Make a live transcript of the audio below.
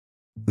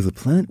The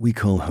planet we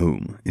call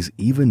home is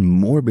even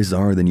more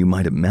bizarre than you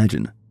might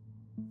imagine.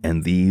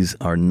 And these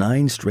are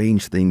 9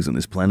 strange things on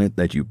this planet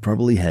that you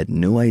probably had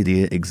no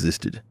idea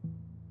existed.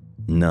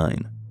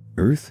 9.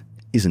 Earth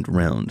isn't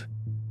round.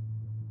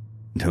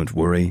 Don't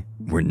worry,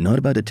 we're not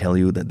about to tell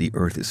you that the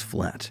Earth is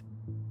flat.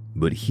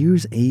 But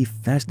here's a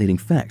fascinating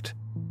fact.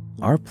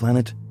 Our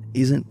planet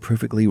isn't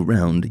perfectly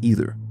round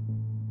either.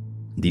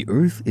 The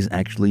Earth is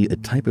actually a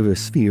type of a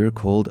sphere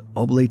called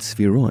oblate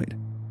spheroid.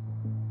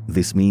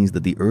 This means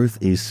that the Earth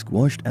is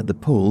squashed at the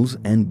poles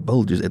and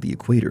bulges at the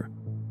equator.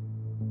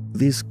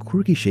 This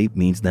quirky shape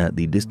means that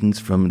the distance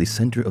from the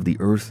center of the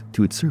Earth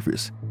to its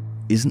surface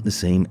isn't the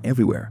same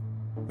everywhere.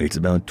 It's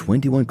about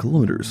 21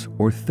 kilometers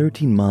or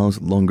 13 miles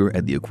longer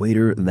at the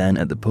equator than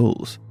at the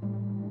poles.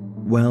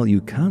 While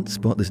you can't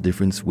spot this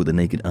difference with the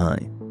naked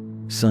eye,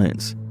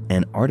 science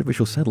and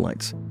artificial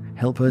satellites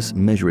help us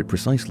measure it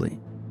precisely.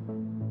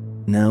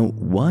 Now,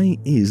 why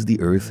is the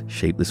Earth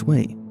shaped this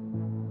way?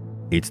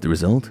 It's the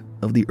result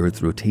of the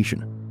Earth's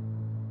rotation.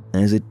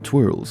 As it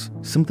twirls,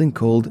 something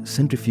called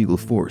centrifugal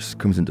force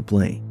comes into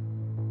play.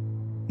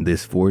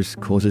 This force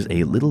causes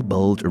a little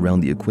bulge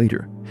around the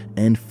equator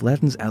and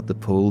flattens out the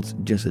poles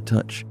just a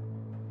touch.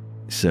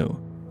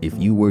 So, if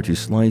you were to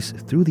slice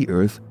through the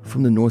Earth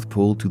from the North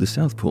Pole to the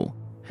South Pole,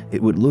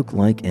 it would look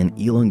like an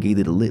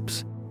elongated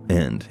ellipse,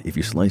 and if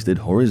you sliced it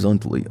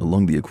horizontally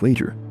along the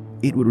equator,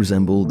 it would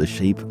resemble the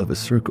shape of a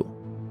circle.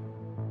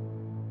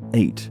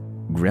 8.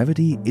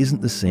 Gravity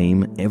isn't the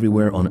same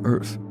everywhere on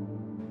Earth.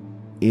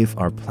 If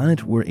our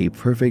planet were a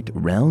perfect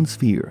round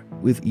sphere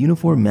with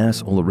uniform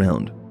mass all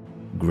around,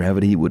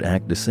 gravity would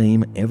act the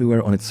same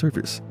everywhere on its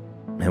surface.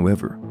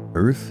 However,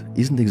 Earth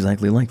isn't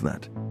exactly like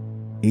that.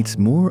 It's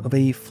more of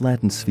a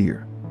flattened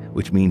sphere,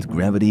 which means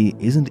gravity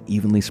isn't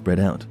evenly spread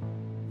out,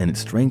 and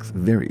its strength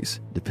varies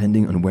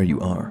depending on where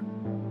you are.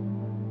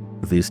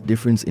 This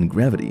difference in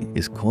gravity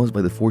is caused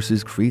by the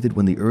forces created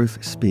when the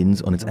Earth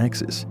spins on its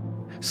axis,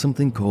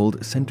 something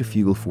called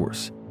centrifugal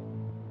force.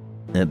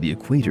 At the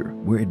equator,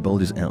 where it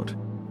bulges out,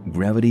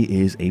 gravity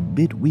is a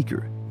bit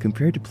weaker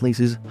compared to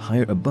places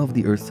higher above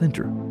the Earth's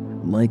center,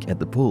 like at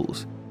the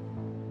poles.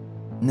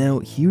 Now,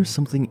 here's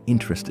something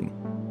interesting.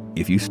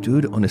 If you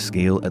stood on a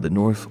scale at the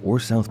North or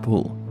South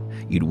Pole,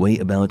 you'd weigh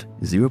about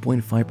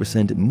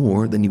 0.5%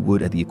 more than you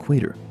would at the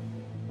equator.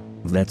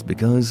 That's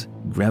because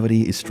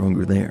gravity is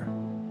stronger there.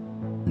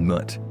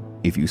 But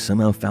if you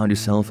somehow found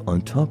yourself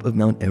on top of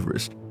Mount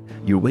Everest,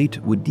 your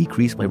weight would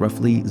decrease by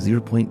roughly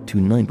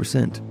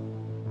 0.29%.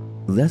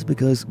 That's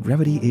because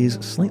gravity is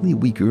slightly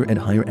weaker at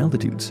higher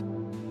altitudes.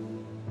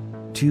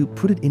 To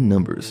put it in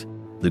numbers,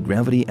 the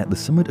gravity at the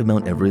summit of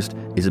Mount Everest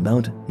is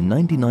about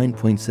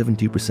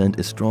 99.72%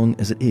 as strong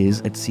as it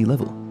is at sea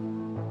level.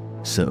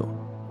 So,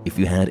 if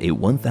you had a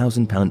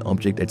 1,000-pound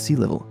object at sea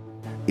level,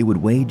 it would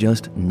weigh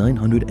just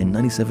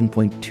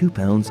 997.2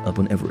 pounds up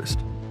on Everest.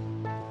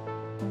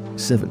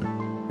 7.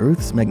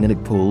 Earth's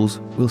magnetic poles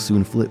will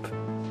soon flip.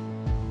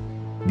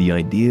 The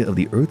idea of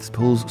the Earth's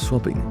poles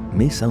swapping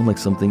may sound like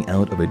something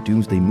out of a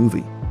doomsday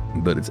movie,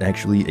 but it's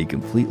actually a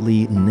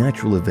completely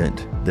natural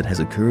event that has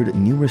occurred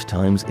numerous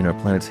times in our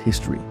planet's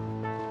history.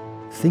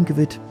 Think of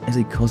it as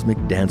a cosmic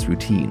dance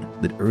routine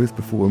that Earth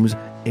performs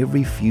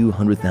every few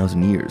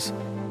 100,000 years.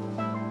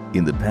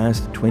 In the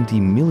past 20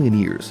 million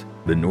years,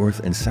 the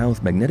North and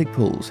South magnetic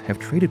poles have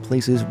traded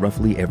places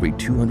roughly every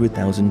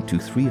 200,000 to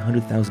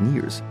 300,000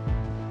 years.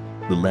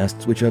 The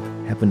last switch-up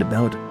happened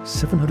about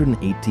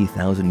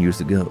 780,000 years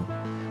ago,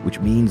 which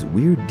means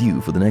we're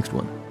due for the next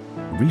one.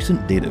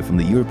 Recent data from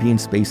the European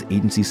Space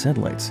Agency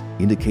satellites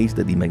indicates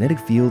that the magnetic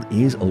field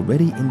is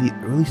already in the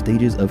early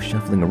stages of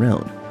shuffling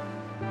around.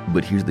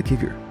 But here's the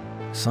kicker.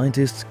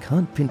 Scientists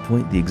can't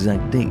pinpoint the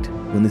exact date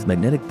when this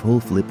magnetic pole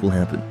flip will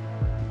happen.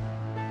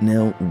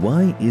 Now,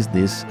 why is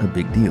this a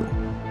big deal?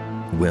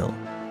 Well,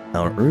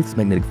 our Earth's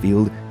magnetic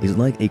field is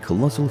like a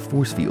colossal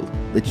force field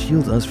that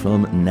shields us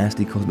from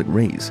nasty cosmic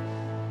rays.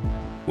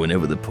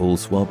 Whenever the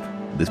poles swap,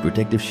 this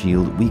protective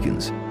shield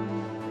weakens.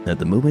 At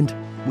the moment,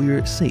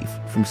 we're safe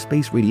from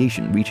space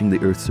radiation reaching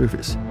the Earth's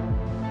surface.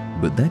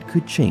 But that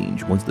could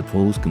change once the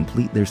poles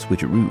complete their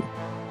switcheroo.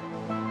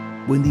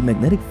 When the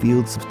magnetic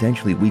field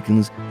substantially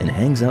weakens and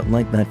hangs out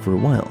like that for a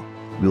while,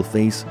 we'll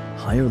face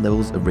higher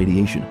levels of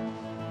radiation.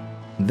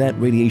 That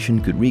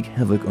radiation could wreak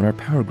havoc on our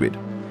power grid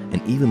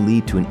and even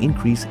lead to an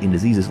increase in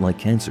diseases like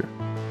cancer.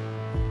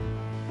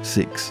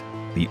 6.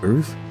 The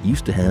Earth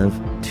used to have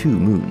 2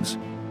 moons.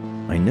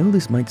 I know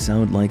this might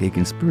sound like a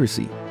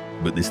conspiracy,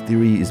 but this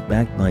theory is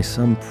backed by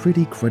some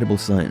pretty credible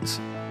science.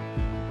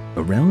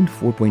 Around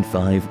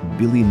 4.5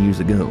 billion years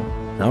ago,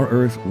 our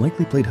Earth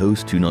likely played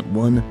host to not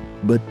 1,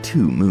 but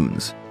 2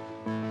 moons.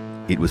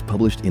 It was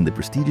published in the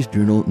prestigious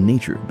journal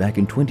Nature back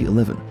in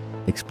 2011,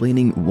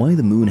 explaining why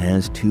the moon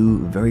has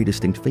 2 very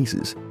distinct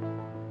faces.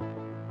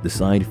 The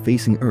side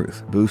facing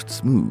Earth boasts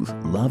smooth,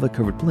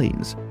 lava-covered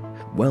plains,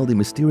 while the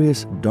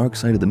mysterious dark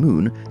side of the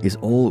moon is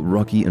all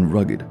rocky and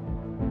rugged.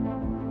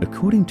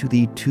 According to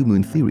the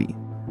 2-moon theory,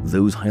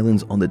 those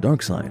highlands on the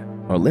dark side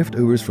are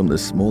leftovers from the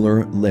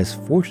smaller, less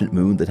fortunate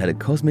moon that had a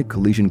cosmic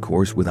collision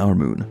course with our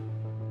moon.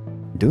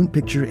 Don't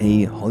picture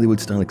a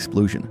Hollywood-style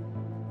explosion.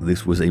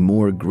 This was a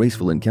more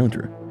graceful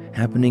encounter,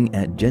 happening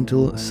at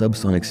gentle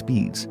subsonic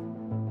speeds.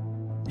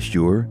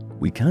 Sure,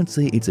 we can't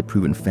say it's a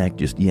proven fact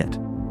just yet,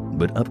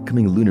 but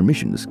upcoming lunar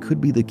missions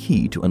could be the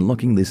key to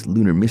unlocking this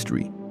lunar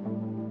mystery.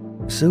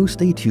 So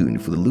stay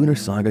tuned for the lunar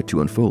saga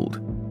to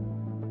unfold.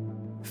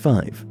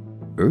 5.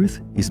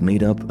 Earth is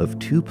made up of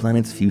two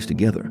planets fused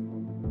together.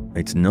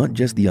 It's not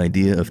just the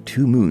idea of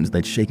two moons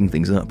that's shaking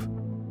things up.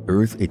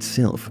 Earth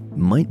itself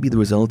might be the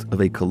result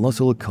of a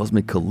colossal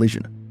cosmic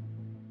collision.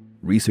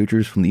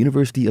 Researchers from the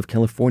University of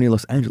California,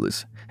 Los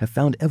Angeles have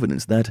found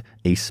evidence that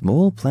a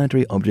small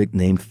planetary object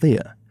named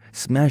Theia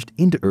smashed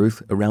into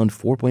Earth around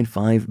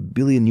 4.5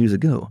 billion years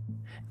ago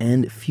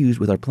and fused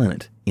with our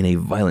planet in a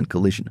violent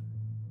collision.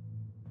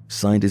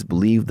 Scientists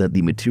believe that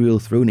the material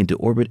thrown into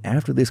orbit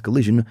after this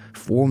collision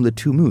formed the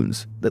two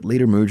moons that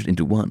later merged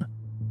into one.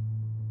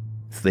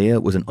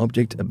 Theia was an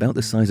object about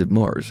the size of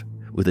Mars,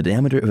 with a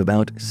diameter of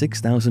about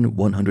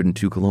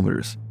 6,102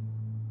 kilometers.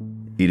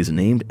 It is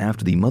named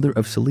after the mother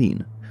of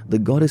Selene, the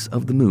goddess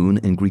of the moon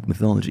in Greek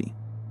mythology.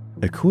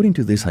 According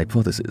to this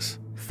hypothesis,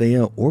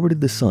 Theia orbited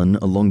the Sun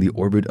along the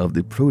orbit of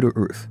the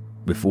proto-Earth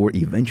before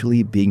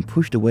eventually being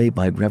pushed away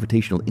by a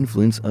gravitational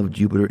influence of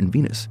Jupiter and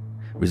Venus,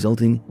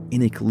 resulting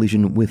in a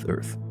collision with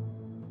Earth.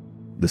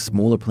 The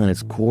smaller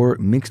planet's core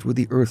mixed with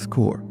the Earth's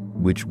core,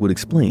 which would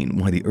explain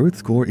why the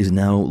Earth's core is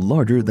now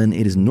larger than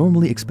it is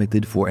normally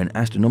expected for an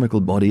astronomical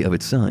body of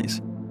its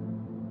size.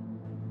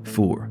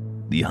 4.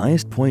 The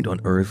highest point on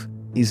Earth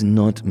is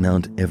not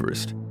Mount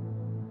Everest.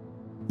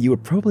 You were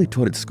probably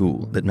taught at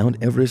school that Mount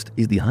Everest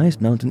is the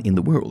highest mountain in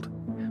the world,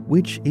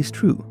 which is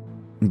true.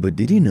 But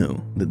did you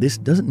know that this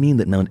doesn't mean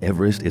that Mount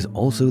Everest is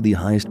also the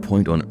highest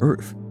point on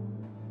Earth?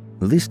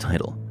 This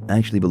title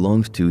actually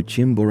belongs to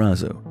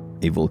Chimborazo,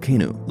 a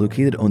volcano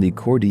located on the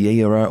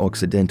Cordillera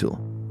Occidental,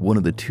 one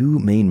of the two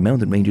main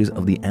mountain ranges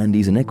of the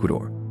Andes in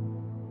Ecuador.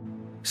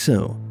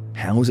 So,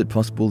 how is it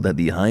possible that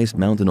the highest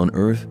mountain on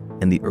Earth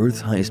and the Earth's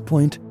highest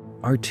point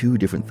are two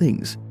different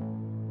things?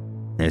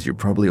 As you're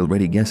probably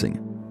already guessing,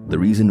 the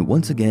reason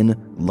once again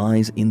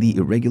lies in the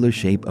irregular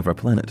shape of our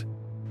planet.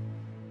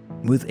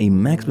 With a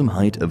maximum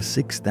height of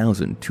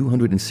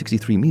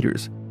 6,263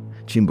 meters,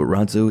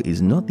 Chimborazo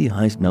is not the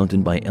highest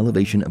mountain by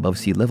elevation above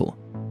sea level,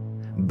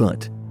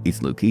 but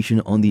its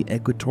location on the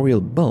equatorial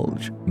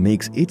bulge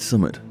makes its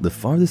summit the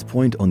farthest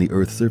point on the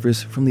Earth's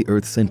surface from the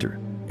Earth's center,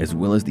 as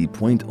well as the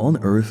point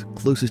on Earth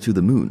closest to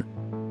the moon.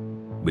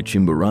 But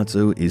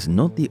Chimborazo is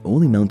not the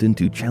only mountain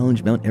to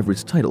challenge Mount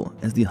Everest's title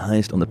as the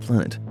highest on the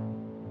planet.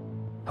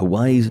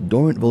 Hawaii's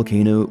dormant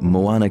volcano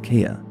Mauna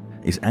Kea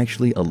is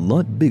actually a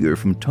lot bigger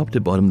from top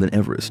to bottom than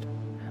Everest,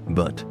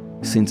 but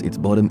since its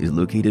bottom is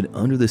located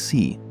under the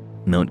sea,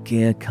 Mount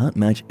Kea can't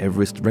match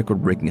Everest's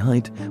record-breaking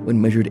height when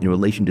measured in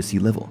relation to sea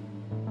level.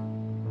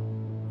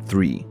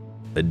 3.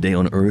 A day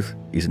on Earth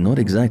is not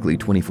exactly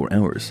 24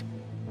 hours.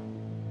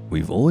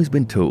 We've always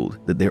been told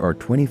that there are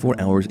 24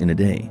 hours in a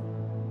day.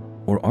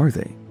 Or are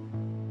they?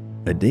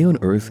 A day on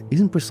Earth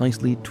isn't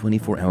precisely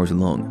 24 hours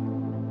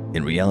long.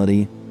 In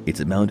reality, it's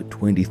about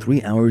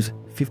 23 hours,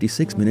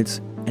 56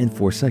 minutes, and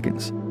 4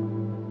 seconds.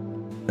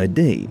 A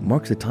day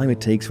marks the time it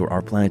takes for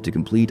our planet to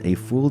complete a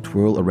full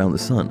twirl around the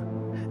Sun,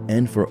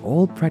 and for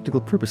all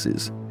practical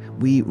purposes,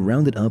 we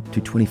round it up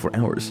to 24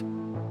 hours.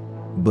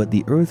 But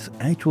the Earth's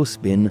actual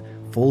spin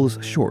falls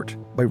short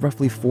by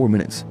roughly 4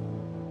 minutes.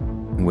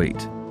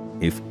 Wait,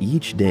 if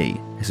each day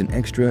has an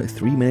extra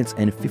 3 minutes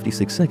and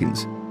 56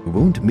 seconds,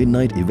 won't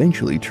midnight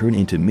eventually turn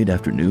into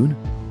mid-afternoon?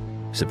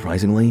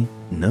 Surprisingly,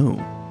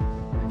 no.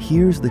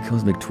 Here's the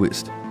cosmic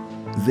twist.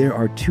 There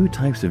are two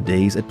types of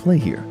days at play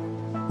here: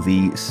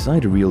 the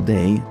sidereal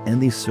day and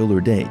the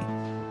solar day.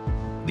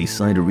 The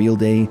sidereal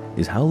day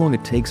is how long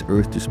it takes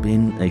Earth to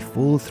spin a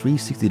full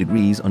 360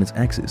 degrees on its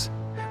axis,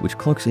 which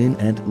clocks in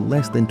at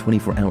less than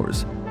 24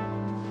 hours.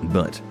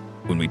 But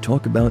when we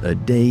talk about a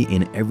day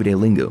in everyday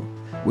lingo,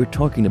 we're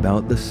talking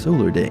about the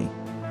solar day.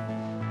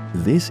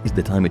 This is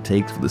the time it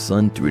takes for the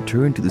Sun to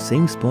return to the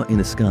same spot in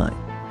the sky,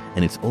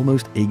 and it's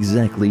almost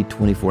exactly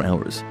 24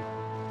 hours.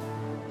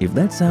 If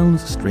that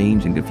sounds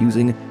strange and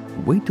confusing,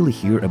 wait till you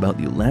hear about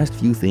the last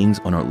few things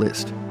on our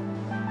list.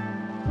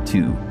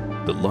 2.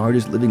 The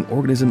largest living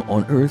organism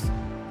on Earth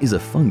is a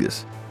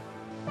fungus.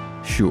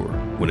 Sure,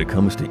 when it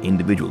comes to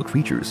individual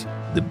creatures,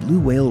 the blue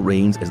whale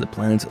reigns as the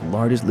planet's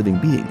largest living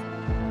being.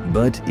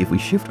 But if we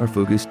shift our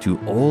focus to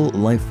all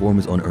life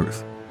forms on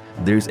Earth,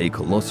 there's a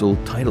colossal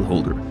title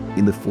holder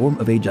in the form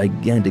of a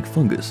gigantic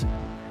fungus,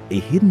 a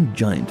hidden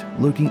giant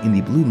lurking in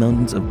the Blue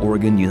Mountains of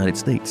Oregon, United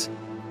States.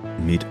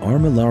 Meet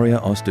Armillaria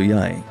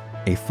ostoyai,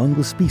 a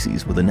fungal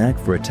species with a knack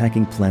for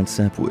attacking plant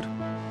sapwood.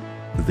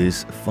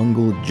 This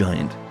fungal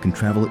giant can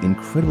travel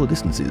incredible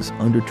distances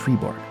under tree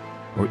bark,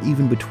 or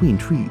even between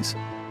trees.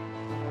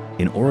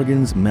 In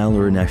Oregon's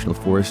Malheur National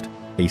Forest,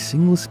 a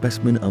single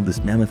specimen of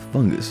this mammoth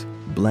fungus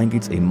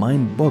blankets a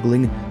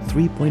mind-boggling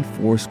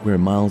 3.4 square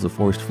miles of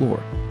forest floor.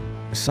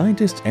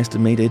 Scientists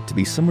estimate it to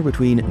be somewhere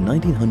between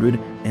 1,900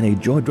 and a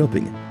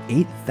jaw-dropping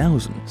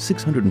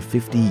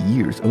 8,650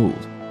 years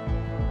old.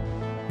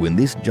 When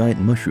this giant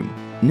mushroom,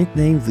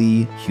 Nicknamed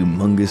the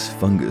humongous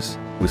fungus,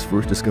 was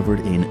first discovered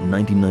in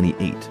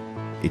 1998.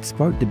 It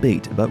sparked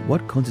debate about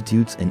what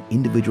constitutes an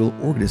individual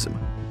organism.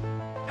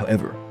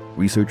 However,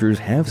 researchers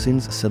have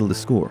since settled the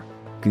score,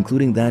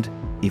 concluding that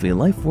if a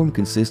life form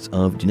consists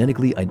of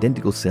genetically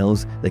identical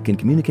cells that can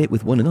communicate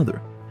with one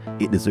another,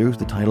 it deserves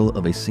the title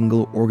of a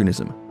single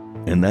organism.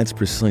 And that's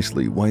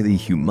precisely why the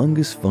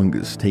humongous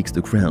fungus takes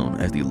the crown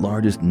as the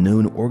largest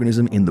known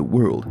organism in the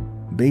world,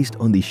 based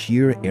on the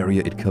sheer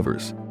area it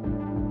covers.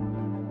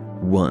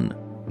 1.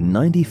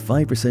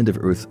 95% of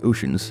Earth's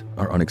oceans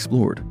are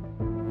unexplored.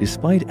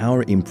 Despite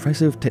our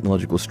impressive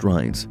technological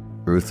strides,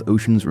 Earth's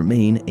oceans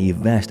remain a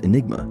vast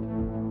enigma.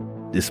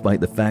 Despite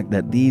the fact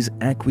that these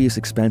aqueous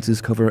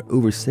expanses cover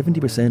over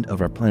 70%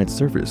 of our planet's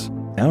surface,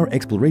 our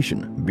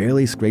exploration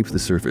barely scrapes the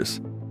surface,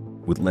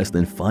 with less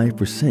than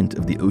 5%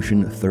 of the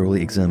ocean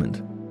thoroughly examined.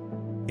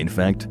 In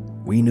fact,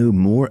 we know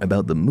more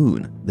about the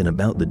moon than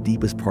about the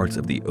deepest parts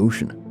of the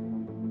ocean.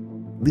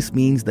 This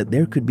means that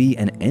there could be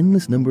an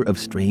endless number of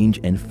strange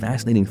and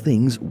fascinating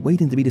things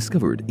waiting to be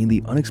discovered in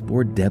the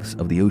unexplored depths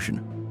of the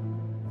ocean.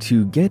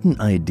 To get an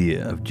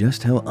idea of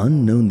just how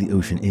unknown the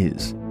ocean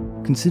is,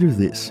 consider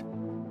this.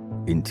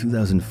 In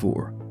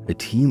 2004, a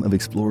team of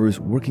explorers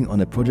working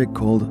on a project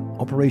called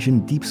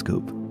Operation Deep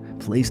Scope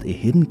placed a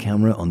hidden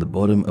camera on the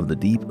bottom of the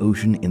deep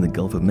ocean in the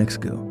Gulf of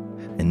Mexico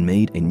and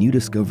made a new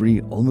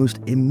discovery almost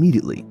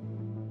immediately.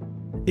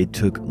 It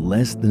took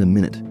less than a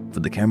minute for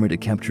the camera to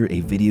capture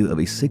a video of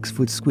a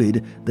 6-foot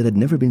squid that had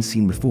never been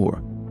seen before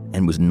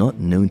and was not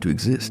known to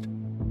exist.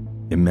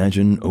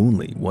 Imagine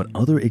only what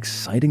other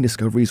exciting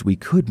discoveries we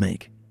could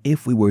make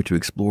if we were to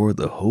explore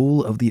the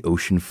whole of the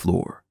ocean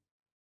floor.